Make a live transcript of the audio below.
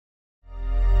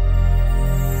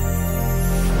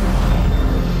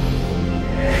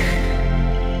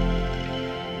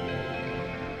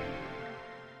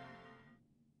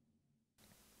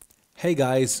Hey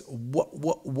guys,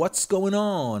 what's going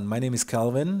on? My name is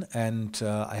Calvin and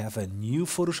I have a new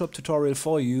Photoshop tutorial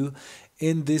for you.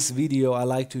 In this video I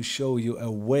like to show you a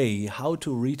way how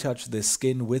to retouch the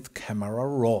skin with Camera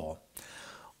Raw.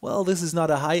 Well, this is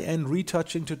not a high-end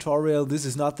retouching tutorial, this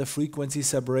is not the frequency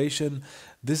separation.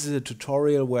 This is a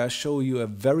tutorial where I show you a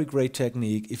very great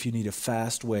technique if you need a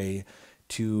fast way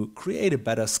to create a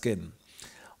better skin.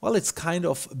 Well, it's kind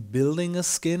of building a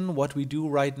skin, what we do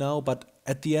right now, but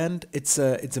at the end it's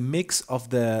a mix of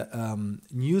the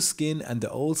new skin and the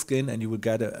old skin, and you will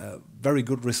get a very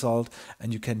good result,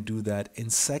 and you can do that in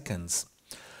seconds.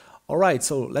 Alright,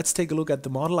 so let's take a look at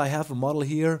the model. I have a model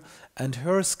here and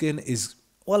her skin is,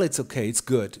 well, it's okay, it's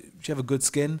good. She have a good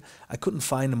skin. I couldn't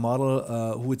find a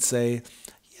model who would say,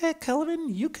 yeah, Calvin,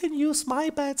 you can use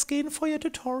my bad skin for your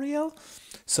tutorial.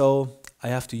 So I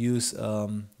have to use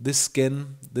this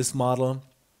skin, this model.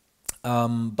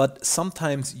 But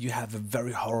sometimes you have a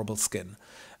very horrible skin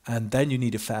and then you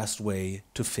need a fast way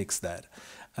to fix that.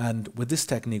 And with this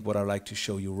technique, what I like to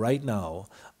show you right now,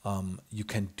 you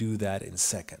can do that in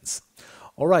seconds.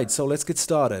 Alright, so let's get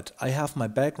started. I have my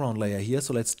background layer here,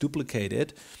 so let's duplicate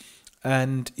it.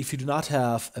 And if you do not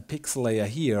have a pixel layer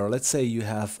here, let's say you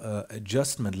have an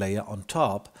adjustment layer on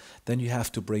top, then you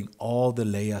have to bring all the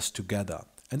layers together.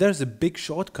 And there's a big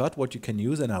shortcut what you can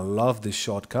use, and I love this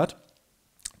shortcut.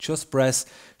 Just press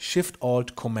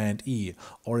Shift-Alt-Command-E,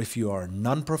 or if you are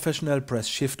non-professional, press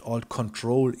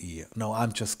Shift-Alt-Control-E. No,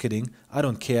 I'm just kidding. I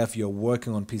don't care if you're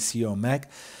working on PC or Mac.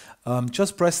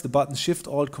 Just press the button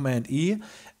Shift-Alt-Command-E,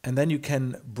 and then you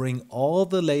can bring all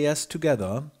the layers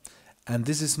together. And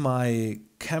this is my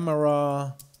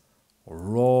Camera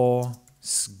Raw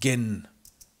Skin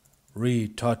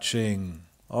Retouching.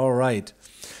 All right.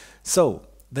 So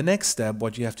the next step,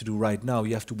 what you have to do right now,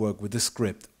 you have to work with the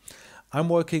script. I'm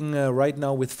working right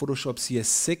now with Photoshop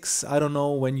CS6. I don't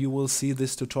know when you will see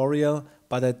this tutorial,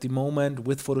 but at the moment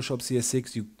with Photoshop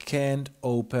CS6 you can't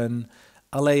open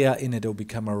a layer in Adobe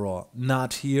Camera Raw.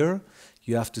 Not here.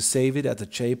 You have to save it as a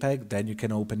JPEG, then you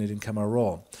can open it in Camera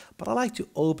Raw. But I like to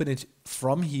open it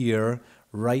from here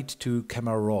right to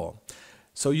Camera Raw.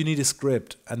 So you need a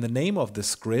script, and the name of the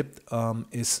script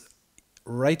is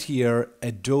right here,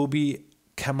 Adobe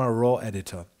Camera Raw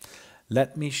Editor.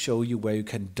 Let me show you where you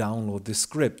can download this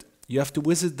script. You have to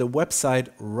visit the website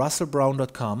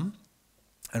russellbrown.com,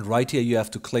 and right here you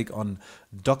have to click on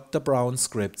Dr. Brown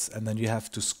Scripts, and then you have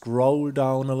to scroll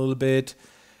down a little bit,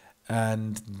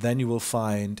 and then you will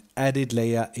find Edit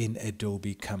Layer in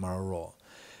Adobe Camera Raw.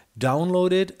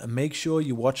 Download it and make sure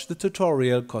you watch the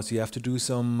tutorial, because you have to do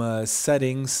some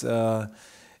settings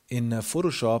in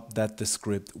Photoshop that the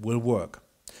script will work.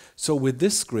 So with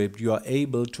this script you are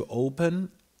able to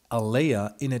open a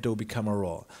layer in Adobe Camera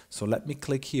Raw. So let me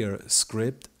click here,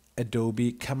 Script,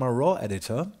 Adobe Camera Raw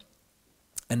Editor,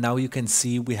 and now you can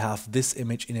see we have this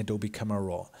image in Adobe Camera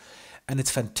Raw. And it's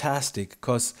fantastic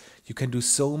because you can do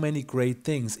so many great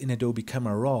things in Adobe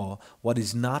Camera Raw what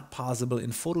is not possible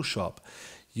in Photoshop.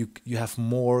 You have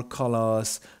more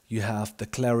colors, you have the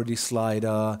clarity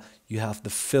slider, you have the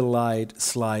fill light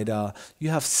slider, you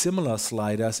have similar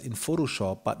sliders in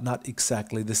Photoshop but not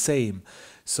exactly the same.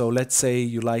 So let's say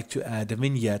you like to add a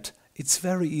vignette. It's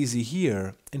very easy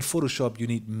here. In Photoshop you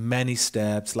need many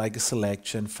steps like a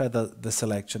selection, feather the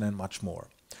selection, and much more.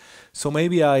 So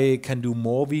maybe I can do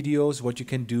more videos what you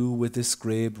can do with this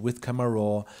script with Camera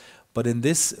Raw, but in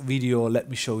this video let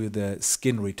me show you the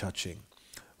skin retouching.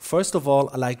 First of all,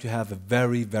 I like to have a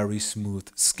very smooth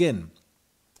skin.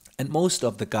 And most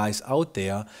of the guys out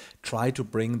there try to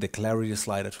bring the clarity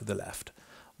slider to the left.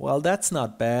 Well, that's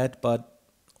not bad, but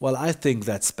well, I think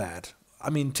that's bad.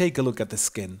 I mean, take a look at the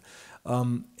skin.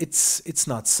 It's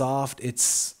not soft,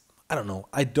 I don't know,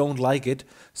 I don't like it.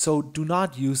 So do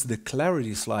not use the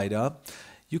clarity slider.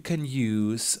 You can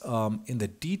use in the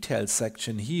detail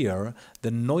section here the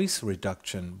noise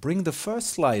reduction. Bring the first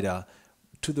slider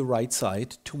to the right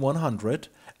side to 100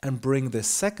 and bring the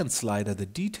second slider, the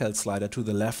detail slider, to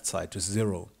the left side to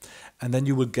 0. And then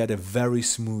you will get a very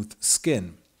smooth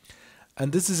skin.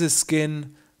 And this is a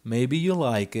skin, maybe you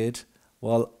like it.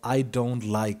 Well, I don't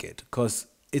like it because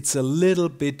it's a little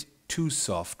bit too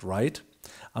soft, right?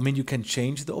 I mean, you can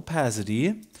change the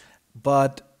opacity,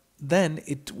 but then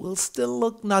it will still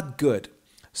look not good.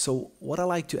 So what I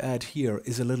like to add here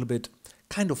is a little bit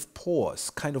kind of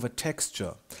pores, kind of a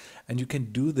texture. And you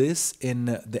can do this in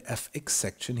the FX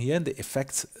section here, in the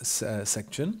effects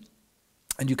section.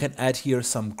 And you can add here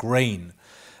some grain.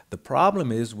 The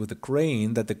problem is with the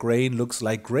grain that the grain looks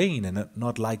like grain and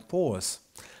not like pores.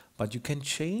 But you can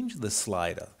change the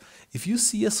slider. If you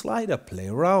see a slider, play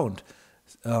around.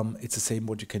 It's the same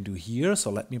what you can do here. So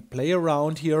let me play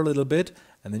around here a little bit,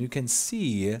 and then you can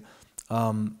see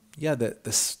yeah,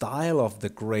 the style of the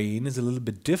grain is a little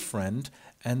bit different,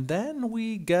 and then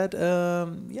we get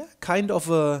yeah, kind of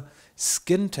a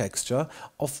skin texture.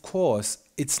 Of course,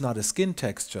 it's not a skin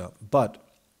texture, but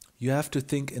you have to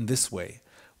think in this way.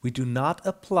 We do not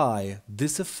apply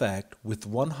this effect with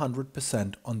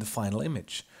 100% on the final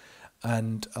image.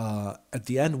 And at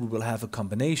the end we will have a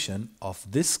combination of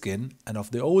this skin and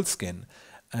of the old skin.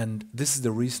 And this is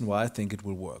the reason why I think it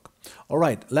will work. All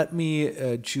right, let me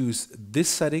choose this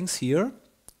settings here.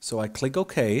 So I click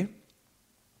OK.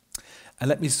 And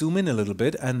let me zoom in a little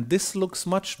bit. And this looks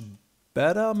much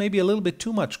better, maybe a little bit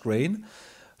too much grain.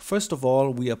 First of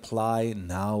all, we apply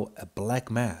now a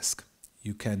black mask.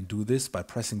 You can do this by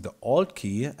pressing the Alt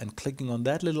key and clicking on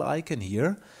that little icon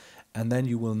here. And then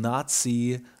you will not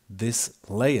see this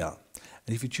layer.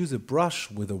 And if you choose a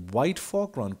brush with a white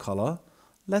foreground color,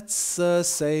 let's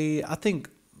say, I think,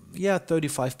 yeah,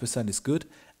 35% is good.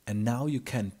 And now you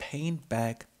can paint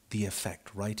back the effect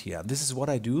right here. And this is what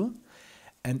I do.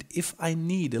 And if I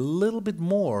need a little bit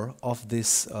more of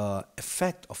this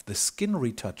effect of the skin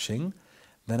retouching,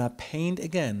 then I paint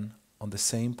again on the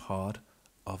same part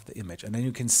of the image. And then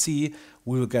you can see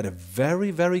we will get a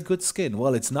very, very good skin.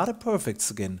 Well, it's not a perfect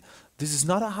skin. This is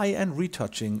not a high-end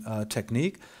retouching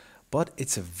technique, but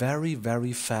it's a very,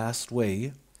 very fast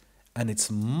way. And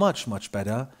it's much, much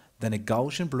better than a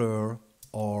Gaussian blur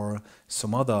or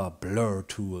some other blur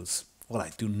tools. Well,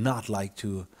 I do not like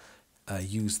to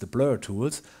use the blur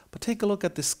tools, but take a look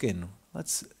at the skin.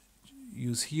 Let's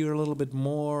use here a little bit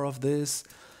more of this.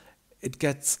 It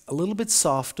gets a little bit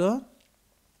softer,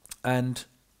 and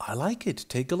I like it.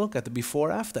 Take a look at the before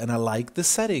after, and I like the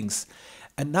settings.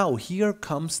 And now here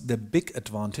comes the big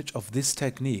advantage of this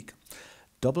technique.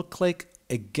 Double click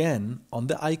again on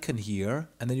the icon here,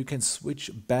 and then you can switch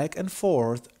back and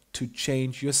forth to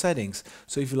change your settings.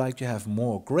 So if you like to have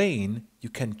more grain, you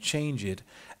can change it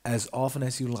as often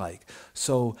as you like.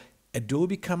 So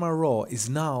Adobe Camera Raw is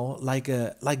now like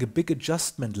a big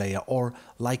adjustment layer or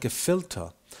like a filter,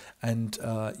 and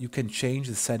you can change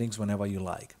the settings whenever you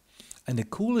like. And the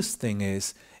coolest thing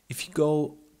is, if you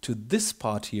go to this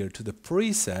part here, to the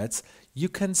presets, you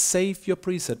can save your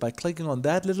preset by clicking on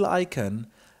that little icon.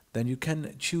 Then you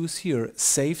can choose here,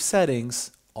 save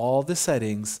settings, all the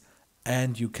settings,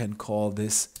 and you can call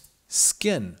this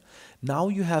skin. Now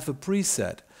you have a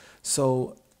preset.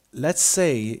 So let's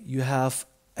say you have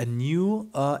a new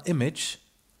image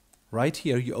right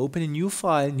here. You open a new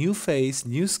file, new face,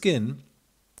 new skin,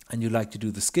 and you like to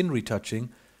do the skin retouching.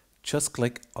 Just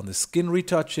click on the skin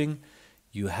retouching.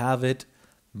 You have it.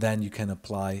 Then you can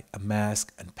apply a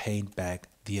mask and paint back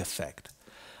the effect.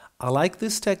 I like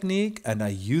this technique, and I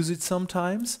use it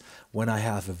sometimes when I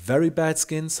have a very bad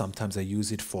skin. Sometimes I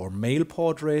use it for male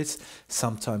portraits.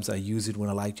 Sometimes I use it when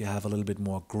I like to have a little bit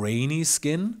more grainy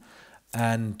skin.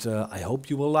 And I hope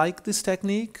you will like this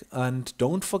technique. And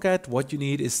don't forget, what you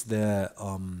need is the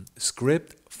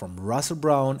script from Russell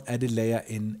Brown, Edit Layer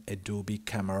in Adobe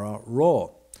Camera Raw.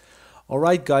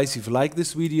 Alright guys, if you like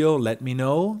this video, let me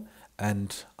know.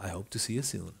 And I hope to see you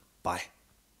soon. Bye.